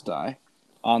someone else to die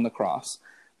on the cross.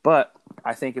 But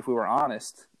I think if we were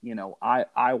honest,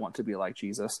 I want to be like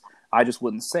Jesus. I just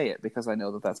wouldn't say it because I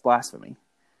know that that's blasphemy.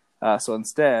 So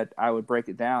instead, I would break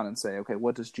it down and say, okay,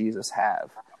 what does Jesus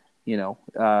have?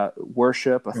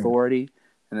 worship, authority,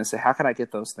 and then say, how can I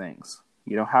get those things?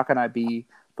 How can I be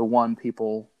the one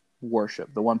people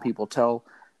worship, the one people tell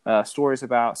stories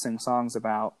about, sing songs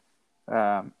about?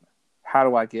 How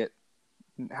do I get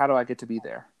to be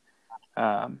there?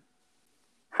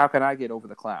 How can I get over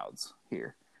the clouds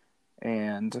here?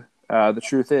 And the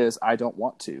truth is, I don't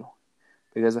want to,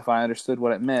 because if I understood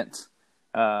what it meant,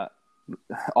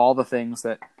 all the things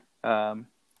that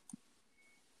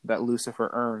Lucifer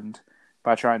earned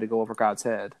by trying to go over God's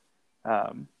head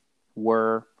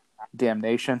were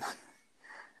damnation,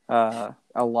 a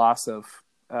loss of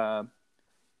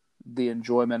the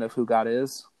enjoyment of who God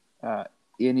is.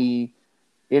 Any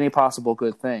possible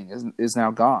good thing is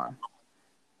now gone.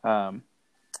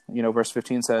 Verse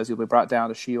 15 says, "You'll be brought down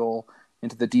to Sheol,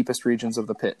 into the deepest regions of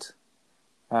the pit."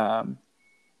 And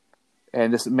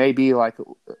this may be like,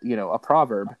 a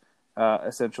proverb,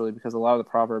 essentially, because a lot of the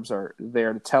proverbs are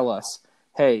there to tell us,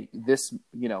 hey, this,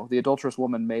 the adulterous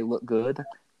woman may look good,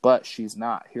 but she's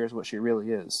not. Here's what she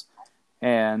really is.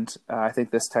 And I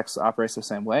think this text operates the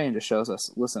same way and just shows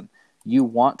us, listen, you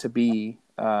want to be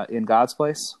in God's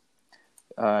place.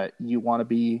 You want to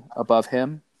be above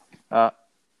him. I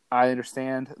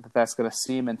understand that that's going to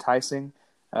seem enticing,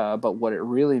 but what it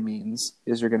really means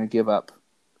is you're going to give up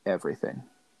everything.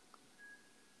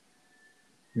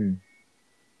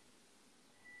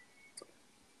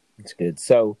 That's good.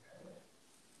 So,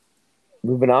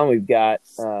 moving on, we've got,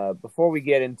 before we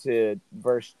get into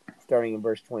starting in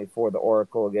verse 24, the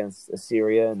oracle against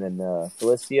Assyria and then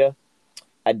Philistia,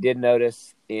 I did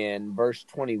notice in verse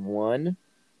 21,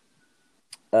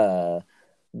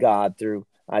 God, through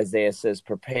Isaiah, says,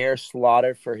 "Prepare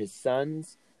slaughter for his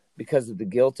sons because of the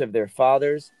guilt of their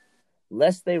fathers,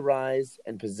 lest they rise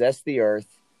and possess the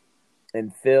earth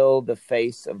and fill the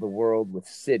face of the world with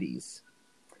cities."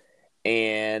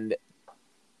 And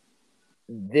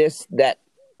that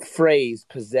phrase,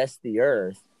 "possess the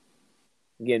earth,"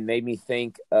 again, made me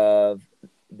think of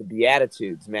the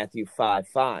Beatitudes, Matthew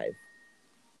 5:5,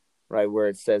 right, where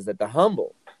it says that the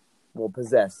humble will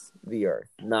possess the earth,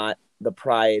 not the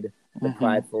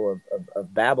prideful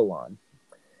of Babylon.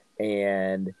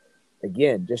 And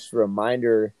again, just a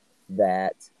reminder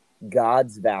that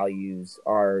God's values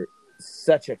are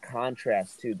such a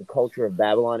contrast to the culture of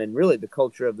Babylon and really the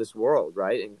culture of this world,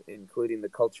 right? Including the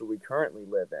culture we currently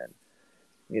live in.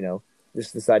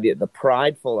 Just this idea, the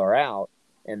prideful are out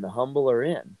and the humble are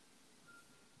in.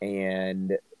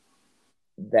 And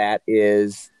that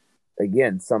is,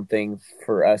 again, something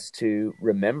for us to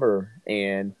remember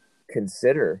and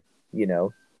consider.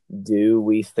 Do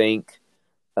we think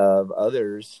of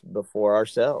others before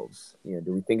ourselves?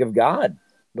 Do we think of God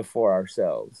before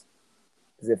ourselves?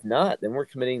 Because if not, then we're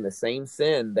committing the same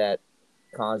sin that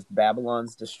caused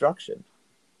Babylon's destruction.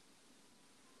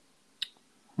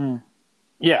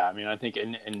 Yeah, I mean, I think,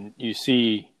 and you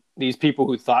see these people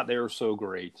who thought they were so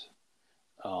great,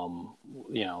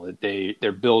 that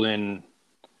they're building,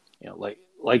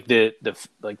 like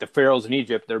the pharaohs in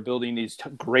Egypt, they're building these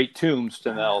great tombs to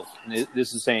themselves. And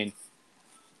this is saying,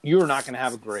 you're not going to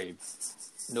have a grave.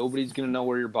 Nobody's going to know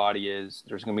where your body is.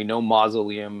 There's going to be no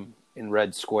mausoleum in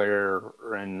Red Square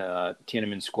or in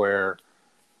Tiananmen Square.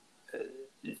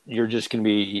 You're just going to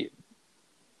be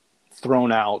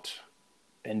thrown out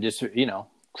and just,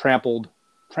 trampled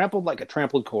like a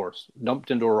trampled corpse,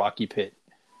 dumped into a rocky pit.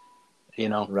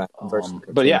 Right.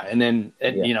 But yeah, and then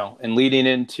and leading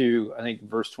into, I think,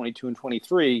 verse 22 and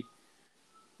 23,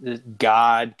 that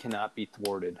God cannot be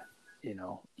thwarted.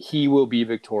 He will be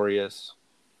victorious,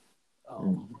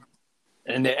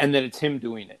 and that it's him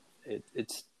doing it.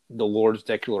 It's the Lord's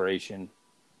declaration.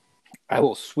 I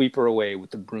will sweep her away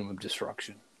with the broom of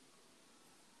destruction.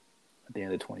 At the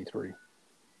end of 23.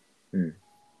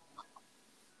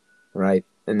 Right,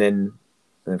 and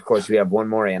of course we have one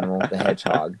more animal, the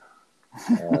hedgehog.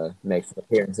 Makes an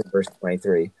appearance in verse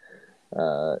 23.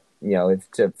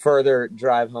 If to further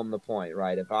drive home the point,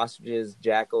 right? If ostriches,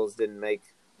 jackals didn't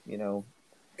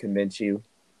convince you,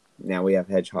 now we have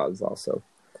hedgehogs also.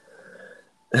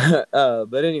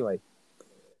 But anyway,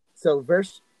 so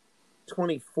verse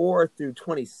 24 through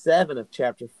 27 of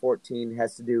chapter 14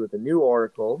 has to do with a new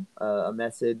oracle, a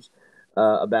message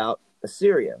about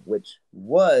Assyria, which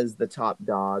was the top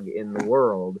dog in the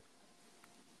world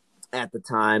at the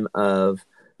time of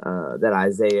that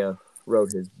Isaiah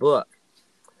wrote his book.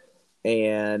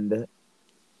 And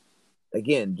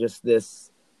again, just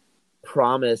this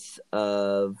promise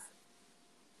of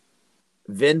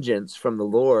vengeance from the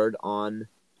Lord on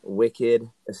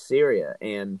wicked Assyria.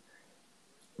 And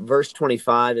verse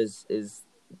 25 is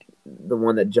the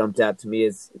one that jumped out to me,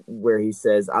 is where he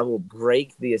says, "I will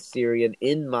break the Assyrian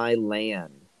in my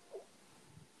land."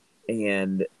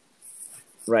 And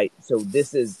right, so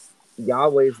this is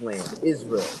Yahweh's land,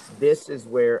 Israel. This is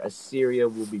where Assyria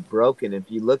will be broken. If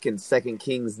you look in 2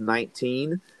 Kings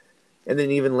 19, and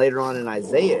then even later on in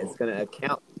Isaiah, it's going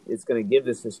to give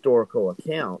this historical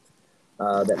account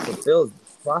that fulfills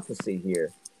this prophecy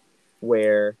here,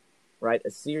 where, right,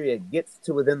 Assyria gets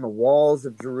to within the walls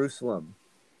of Jerusalem,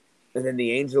 and then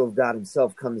the angel of God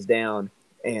himself comes down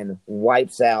and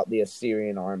wipes out the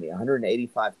Assyrian army,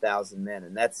 185,000 men.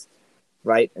 And that's,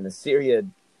 right, and Assyria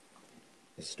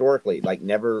historically, like,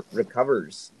 never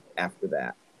recovers after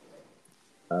that.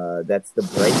 That's the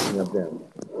breaking of them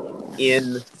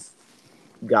in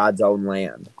God's own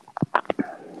land.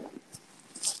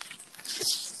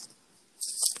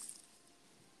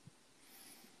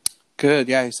 Good.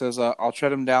 Yeah, he says, I'll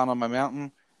tread him down on my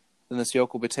mountain, then this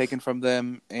yoke will be taken from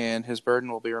them, and his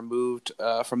burden will be removed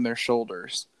from their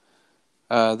shoulders.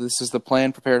 This is the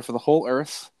plan prepared for the whole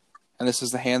earth, and this is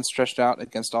the hand stretched out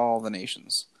against all the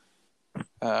nations.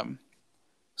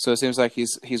 So it seems like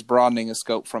he's broadening his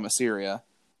scope from Assyria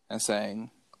and saying,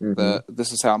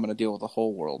 this is how I'm going to deal with the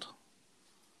whole world.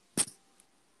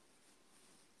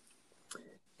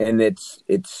 And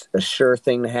it's a sure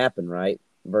thing to happen, right?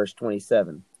 Verse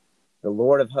 27. The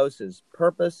Lord of hosts has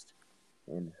purposed,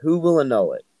 and who will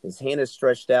annul it? His hand is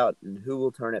stretched out, and who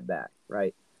will turn it back,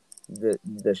 right?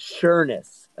 The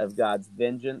sureness of God's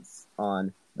vengeance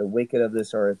on the wicked of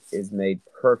this earth is made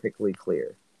perfectly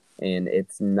clear, and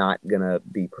it's not going to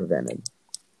be prevented.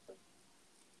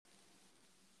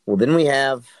 Well, then we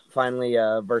have, finally,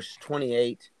 verse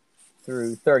 28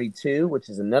 through 32, which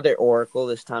is another oracle,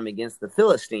 this time against the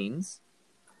Philistines.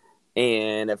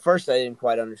 And at first I didn't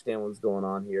quite understand what was going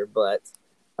on here, but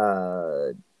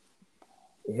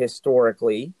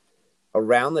historically,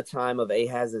 around the time of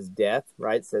Ahaz's death,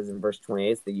 right, it says in verse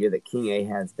 28, it's the year that King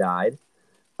Ahaz died,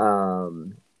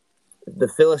 the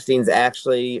Philistines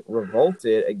actually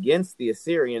revolted against the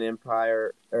Assyrian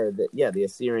Empire, the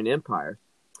Assyrian Empire.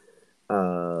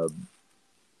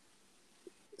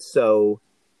 So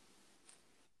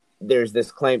there's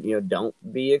this claim, don't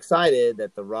be excited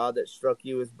that the rod that struck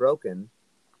you is broken,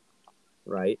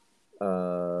 right?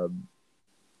 You're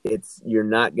still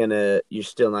not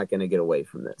gonna get away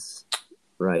from this,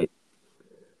 right?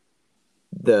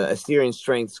 The Assyrian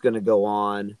strength is going to go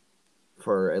on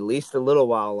for at least a little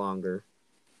while longer.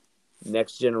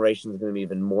 Next generation is going to be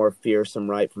even more fearsome,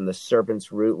 right? From the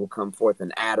serpent's root will come forth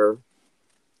an adder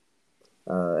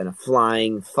and a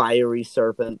flying, fiery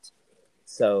serpent.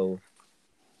 So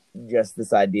just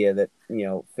this idea that,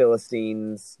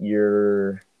 Philistines,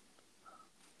 you're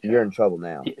in trouble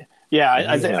now. Yeah,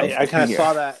 I kind of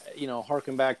saw that,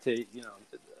 harken back to,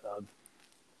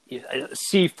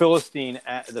 see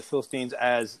the Philistines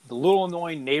as the little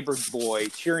annoying neighbor's boy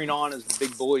cheering on as the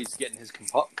big boy's getting his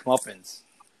comeuppance.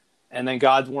 And then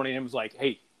God's warning him, is like,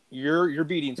 hey, your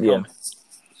beating's coming.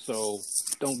 So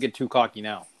don't get too cocky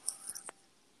now.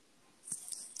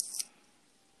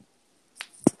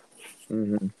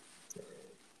 Mm-hmm.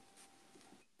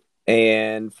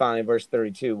 And finally, verse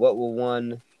 32, what will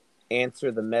one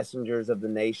answer the messengers of the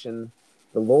nation?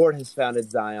 The Lord has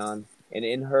founded Zion, and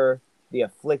in her the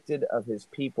afflicted of his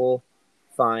people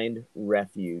find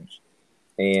refuge.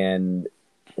 And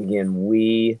again,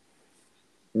 we,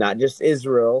 not just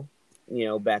Israel,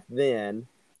 back then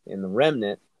in the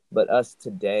remnant, but us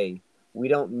today, we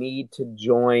don't need to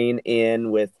join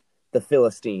in with the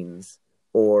Philistines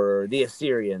or the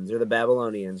Assyrians or the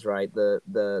Babylonians, right?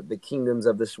 The kingdoms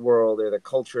of this world or the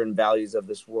culture and values of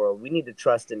this world. We need to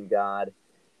trust in God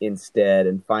instead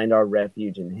and find our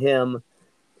refuge in him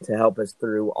to help us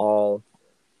through all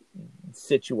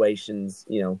situations,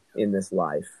 in this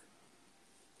life.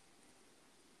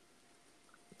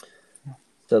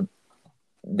 So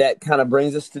that kind of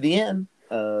brings us to the end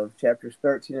of chapters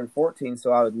 13 and 14.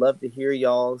 So I would love to hear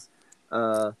y'all's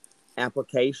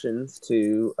applications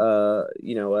to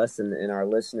us and our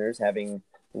listeners, having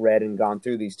read and gone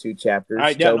through these two chapters.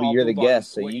 Right, Toby, you're the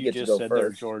guest, so you get to go first.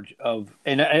 There, George. I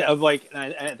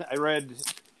read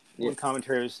one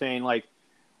commentary was saying, like,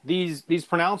 these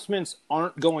pronouncements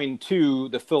aren't going to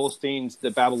the Philistines, the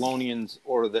Babylonians,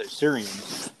 or the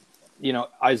Assyrians.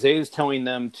 Isaiah is telling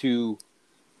them to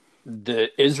the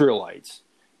Israelites.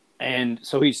 And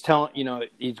so he's telling,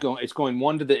 it's going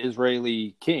one to the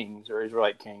Israeli kings or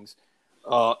Israelite kings.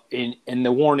 And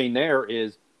the warning there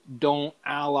is, don't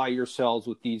ally yourselves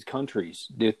with these countries,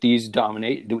 that these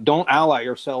dominate. Don't ally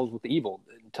yourselves with evil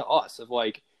to us. Of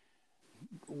like,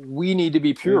 we need to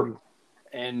be pure. Mm-hmm.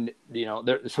 And,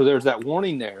 so there's that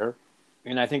warning there.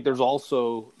 And I think there's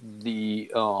also the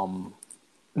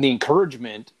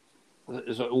encouragement,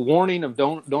 there's a warning of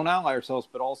don't ally ourselves,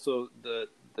 but also the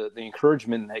the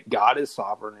encouragement that God is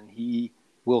sovereign and He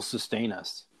will sustain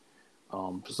us.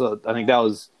 So I think that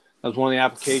was one of the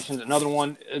applications. Another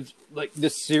one is like the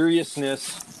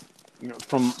seriousness,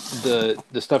 from the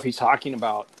stuff he's talking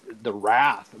about. The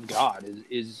wrath of God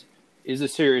is a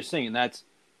serious thing, and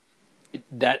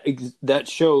that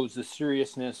shows the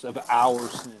seriousness of our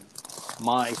sin.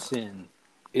 My sin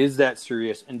is that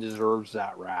serious and deserves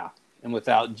that wrath. And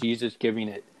without Jesus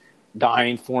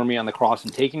dying for me on the cross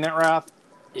and taking that wrath,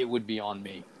 it would be on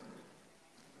me.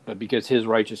 But because His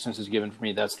righteousness is given for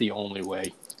me, that's the only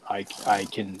way I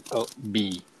can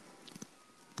be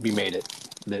made it.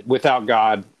 That without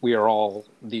God, we are all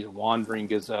these wandering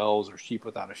gazelles or sheep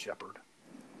without a shepherd.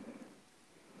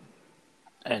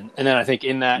 And then I think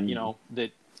in that,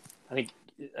 that I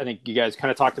think you guys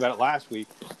kind of talked about it last week.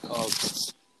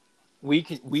 We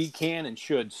can and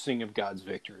should sing of God's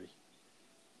victory,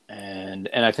 and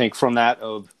I think from that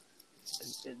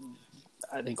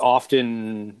I think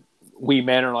often we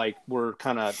men are like, we're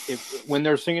kind of, when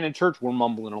they're singing in church, we're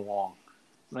mumbling along.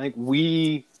 And I think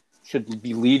we should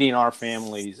be leading our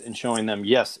families and showing them,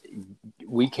 yes,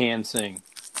 we can sing.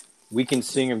 We can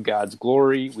sing of God's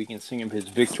glory. We can sing of His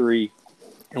victory,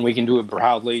 and we can do it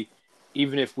proudly,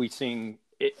 even if we sing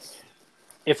it.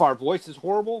 If our voice is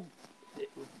horrible,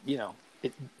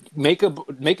 make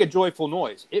a joyful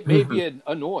noise. It may be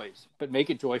a noise, but make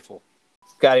it joyful.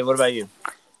 Scotty, what about you?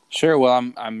 Sure.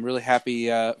 Well, I'm really happy.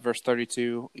 Verse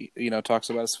 32, talks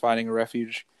about us finding a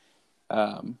refuge,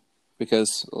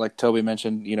 because, like Toby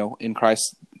mentioned, in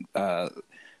Christ,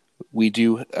 we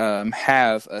do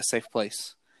have a safe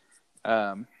place.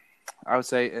 I would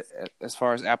say, as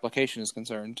far as application is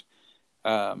concerned,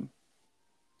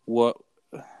 what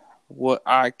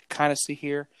I kind of see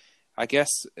here, I guess,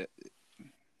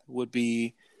 would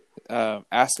be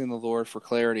asking the Lord for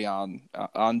clarity on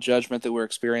judgment that we're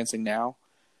experiencing now.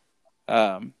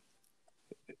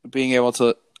 Being able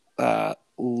to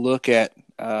look at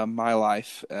my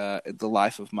life, the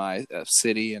life of my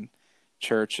city and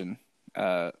church and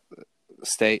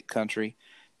state, country,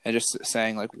 and just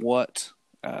saying, like, what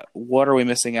are we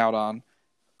missing out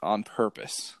on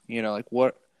purpose?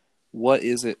 What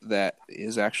is it that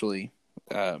is actually,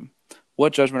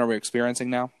 what judgment are we experiencing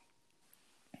now?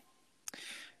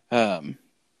 And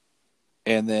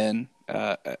then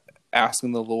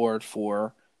asking the Lord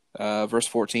for verse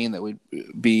 14 that we'd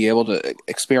be able to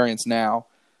experience now,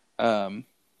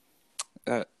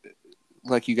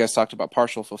 like you guys talked about,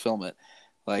 partial fulfillment,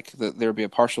 like there would be a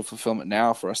partial fulfillment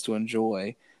now for us to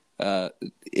enjoy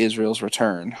Israel's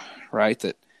return, right?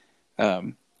 That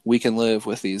we can live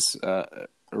with these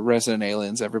resident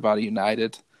aliens, everybody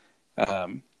united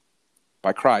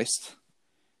by Christ.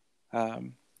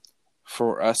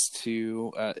 For us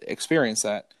to experience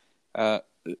that,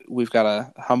 we've got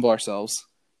to humble ourselves,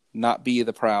 not be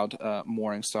the proud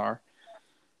morning star.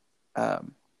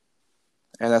 And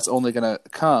that's only going to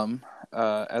come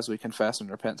as we confess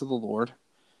and repent to the Lord,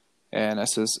 and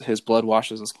as His blood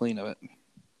washes us clean of it.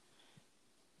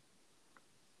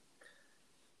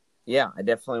 Yeah, I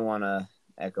definitely want to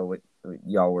echo what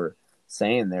y'all were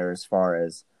saying there, as far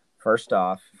as, first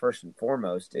and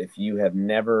foremost, if you have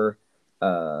never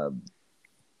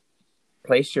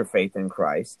placed your faith in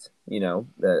Christ, then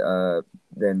I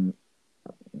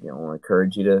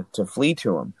encourage you to flee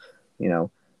to Him.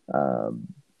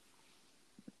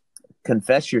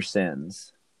 Confess your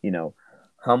sins.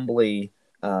 Humbly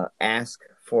ask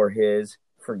for His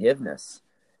forgiveness,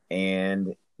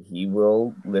 and He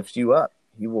will lift you up.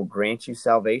 He will grant you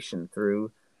salvation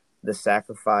through the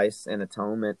sacrifice and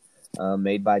atonement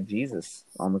made by Jesus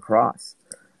on the cross.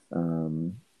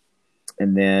 And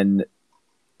then,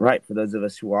 right, for those of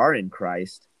us who are in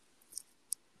Christ,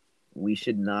 we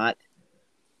should not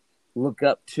look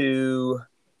up to,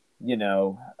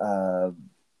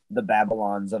 the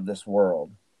Babylons of this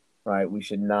world, right? We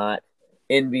should not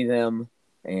envy them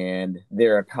and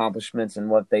their accomplishments and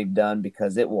what they've done,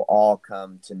 because it will all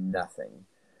come to nothing.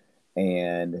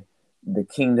 And the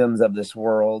kingdoms of this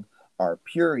world are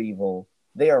pure evil.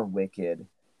 They are wicked,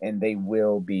 and they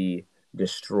will be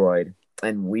destroyed.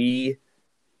 And we,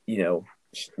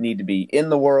 need to be in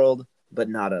the world, but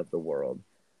not of the world.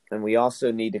 And we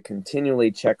also need to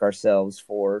continually check ourselves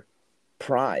for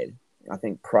pride. I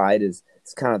think pride is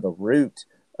kind of the root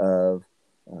of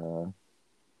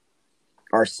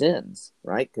our sins,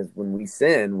 right? Because when we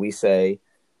sin, we say,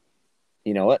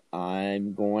 you know what?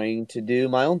 I'm going to do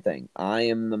my own thing. I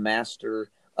am the master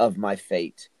of my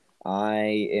fate.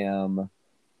 I am,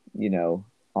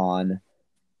 on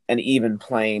an even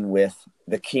plane with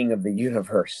the king of the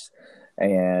universe.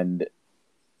 And,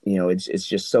 it's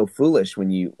just so foolish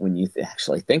when you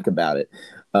actually think about it.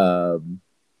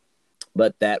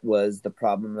 But that was the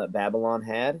problem that Babylon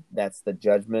had. That's the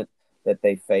judgment that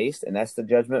they faced, and that's the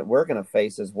judgment we're going to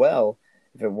face as well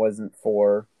if it wasn't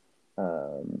for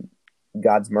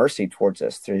God's mercy towards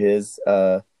us through his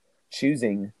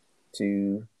choosing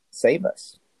to save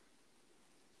us.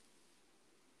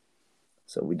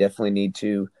 So we definitely need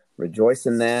to rejoice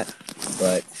in that,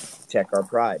 but check our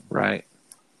pride. Right.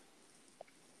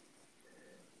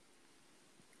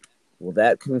 Well,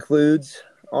 that concludes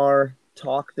our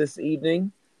talk this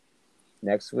evening.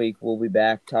 Next week, we'll be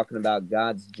back talking about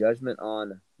God's judgment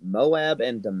on Moab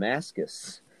and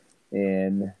Damascus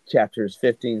in chapters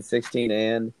 15, 16,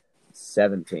 and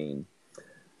 17.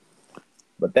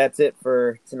 But that's it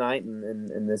for tonight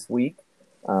and this week.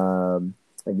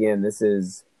 Again, this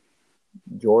is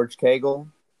George Cagle,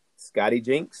 Scotty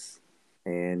Jinks,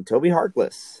 and Toby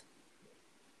Harkless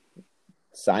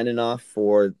signing off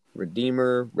for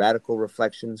Redeemer Radical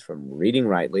Reflections from Reading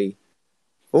Rightly,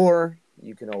 or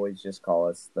you can always just call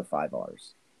us the 5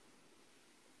 R's.